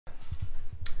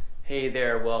Hey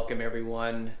there, welcome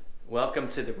everyone. Welcome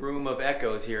to the Room of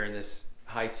Echoes here in this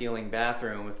high ceiling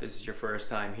bathroom. If this is your first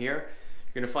time here,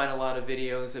 you're going to find a lot of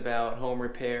videos about home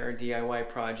repair, DIY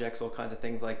projects, all kinds of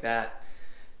things like that.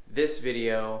 This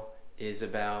video is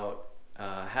about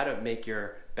how to make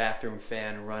your bathroom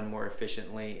fan run more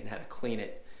efficiently and how to clean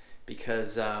it.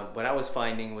 Because what I was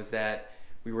finding was that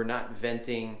we were not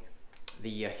venting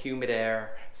the humid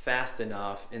air fast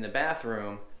enough in the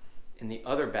bathroom, in the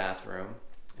other bathroom.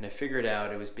 And I figured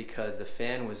out it was because the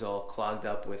fan was all clogged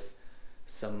up with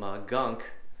some gunk.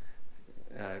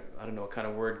 I don't know what kind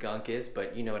of word gunk is,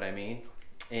 but you know what I mean.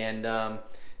 And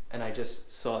I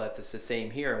just saw that it's the same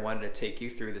here. I wanted to take you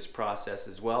through this process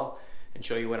as well and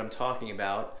show you what I'm talking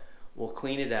about. We'll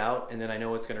clean it out, and then I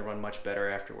know it's going to run much better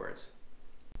afterwards.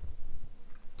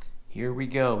 Here we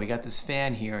go. We got this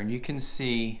fan here, and you can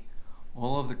see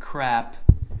all of the crap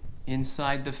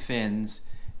inside the fins.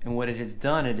 And what it has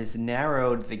done, it has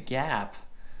narrowed the gap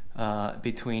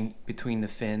between the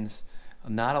fins,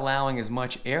 not allowing as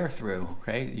much air through.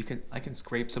 Okay, I can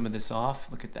scrape some of this off.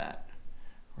 Look at that,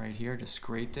 right here, just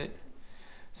scraped it.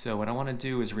 So what I want to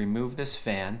do is remove this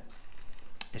fan.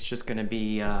 It's just going to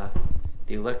be the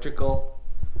electrical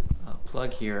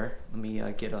plug here. Let me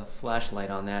get a flashlight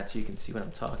on that so you can see what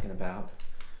I'm talking about.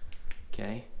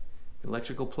 Okay, the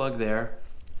electrical plug there,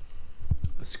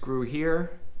 a screw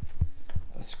here,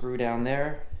 a screw down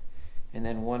there, and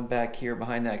then one back here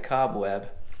behind that cobweb,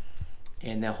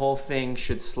 and the whole thing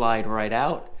should slide right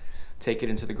out. Take it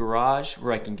into the garage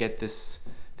where I can get this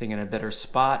thing in a better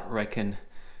spot, where I can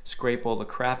scrape all the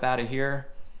crap out of here,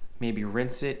 maybe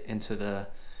rinse it into the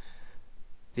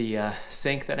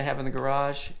sink that I have in the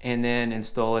garage, and then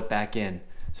install it back in.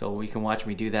 So you can watch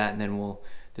me do that, and then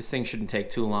this thing shouldn't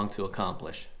take too long to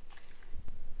accomplish.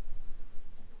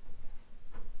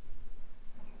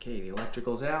 Okay, the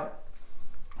electrical's out.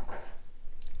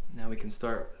 Now we can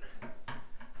start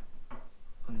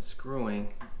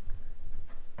unscrewing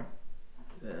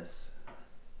this.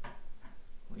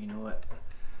 Well, you know what?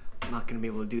 I'm not going to be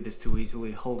able to do this too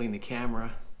easily holding the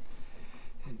camera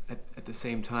at the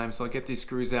same time, so I'll get these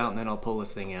screws out and then I'll pull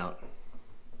this thing out.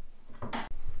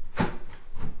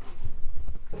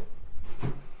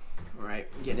 Alright,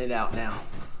 getting it out now.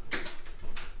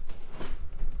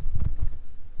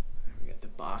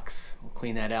 Box. We'll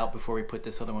clean that out before we put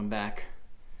this other one back.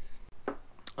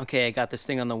 Okay, I got this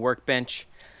thing on the workbench.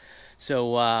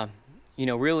 So, you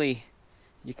know, really,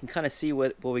 you can kind of see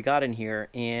what we got in here,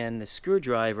 and the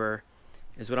screwdriver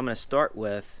is what I'm going to start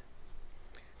with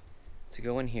to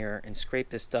go in here and scrape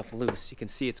this stuff loose. You can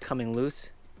see it's coming loose.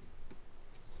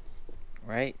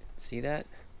 Right? See that?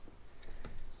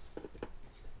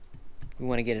 We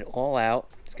want to get it all out.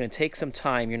 It's going to take some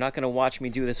time. You're not going to watch me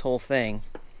do this whole thing,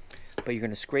 but you're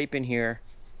going to scrape in here,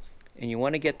 and you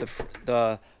want to get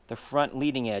the front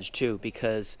leading edge too,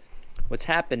 because what's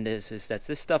happened is that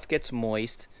this stuff gets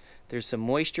moist. There's some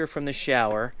moisture from the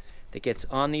shower that gets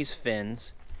on these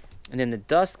fins, and then the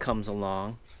dust comes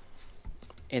along,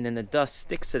 and then the dust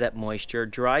sticks to that moisture,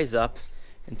 dries up,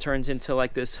 and turns into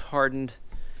like this hardened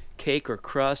cake or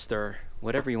crust or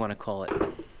whatever you want to call it.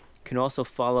 You can also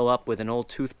follow up with an old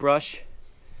toothbrush,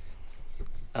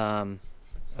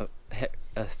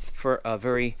 a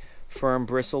very firm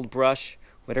bristled brush,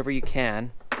 whatever you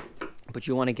can, but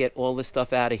you want to get all this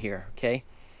stuff out of here. Okay,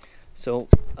 so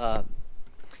the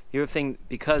other thing,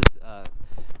 because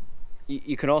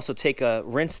you can also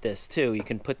rinse this too. You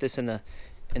can put this in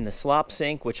the slop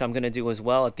sink, which I'm going to do as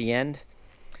well at the end,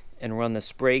 and run the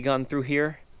spray gun through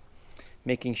here,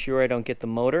 making sure I don't get the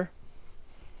motor,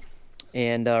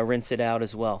 and rinse it out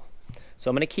as well. So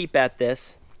I'm going to keep at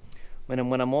this. When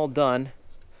I'm all done,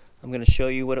 I'm going to show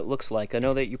you what it looks like. I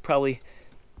know that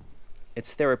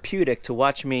it's therapeutic to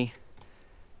watch me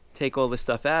take all this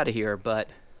stuff out of here, but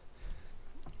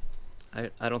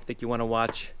I don't think you want to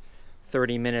watch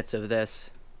 30 minutes of this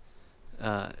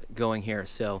going here.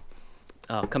 So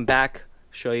I'll come back,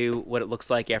 show you what it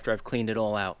looks like after I've cleaned it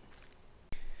all out.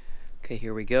 Okay,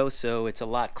 here we go. So it's a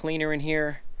lot cleaner in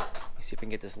here. Let me see if I can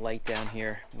get this light down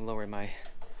here. Lower my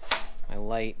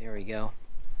light. There we go.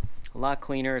 A lot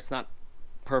cleaner. It's not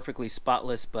perfectly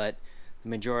spotless, but the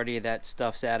majority of that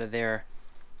stuff's out of there.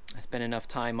 I spent enough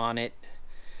time on it,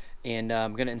 and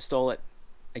I'm going to install it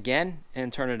again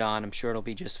and turn it on. I'm sure it'll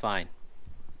be just fine.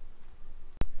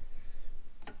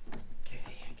 Okay,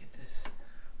 get this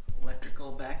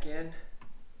electrical back in.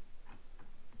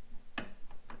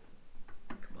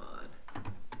 Come on.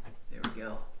 There we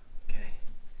go. Okay.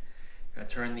 I'm going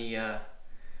to turn the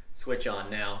switch on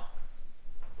now.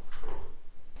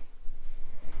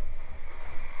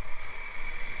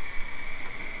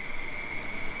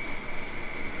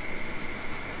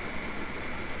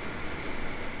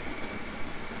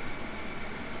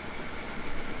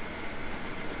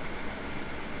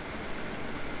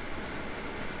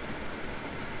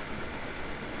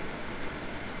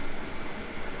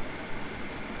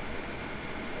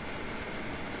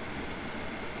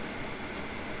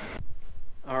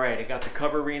 All right, I got the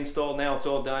cover reinstalled now. It's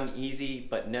all done. Easy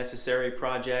but necessary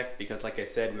project because, like I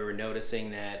said, we were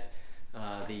noticing that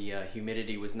the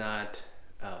humidity was not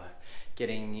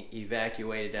getting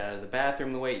evacuated out of the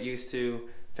bathroom the way it used to.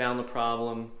 Found the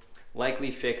problem,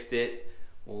 likely fixed it.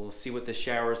 We'll see what the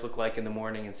showers look like in the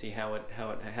morning and see how it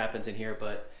happens in here,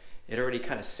 but it already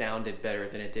kind of sounded better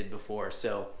than it did before.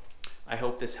 So I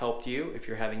hope this helped you if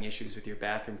you're having issues with your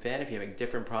bathroom fan, if you're having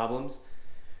different problems.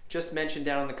 Just mention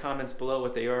down in the comments below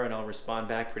what they are and I'll respond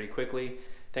back pretty quickly.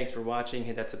 Thanks for watching.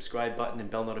 Hit that subscribe button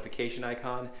and bell notification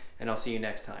icon, and I'll see you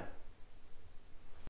next time.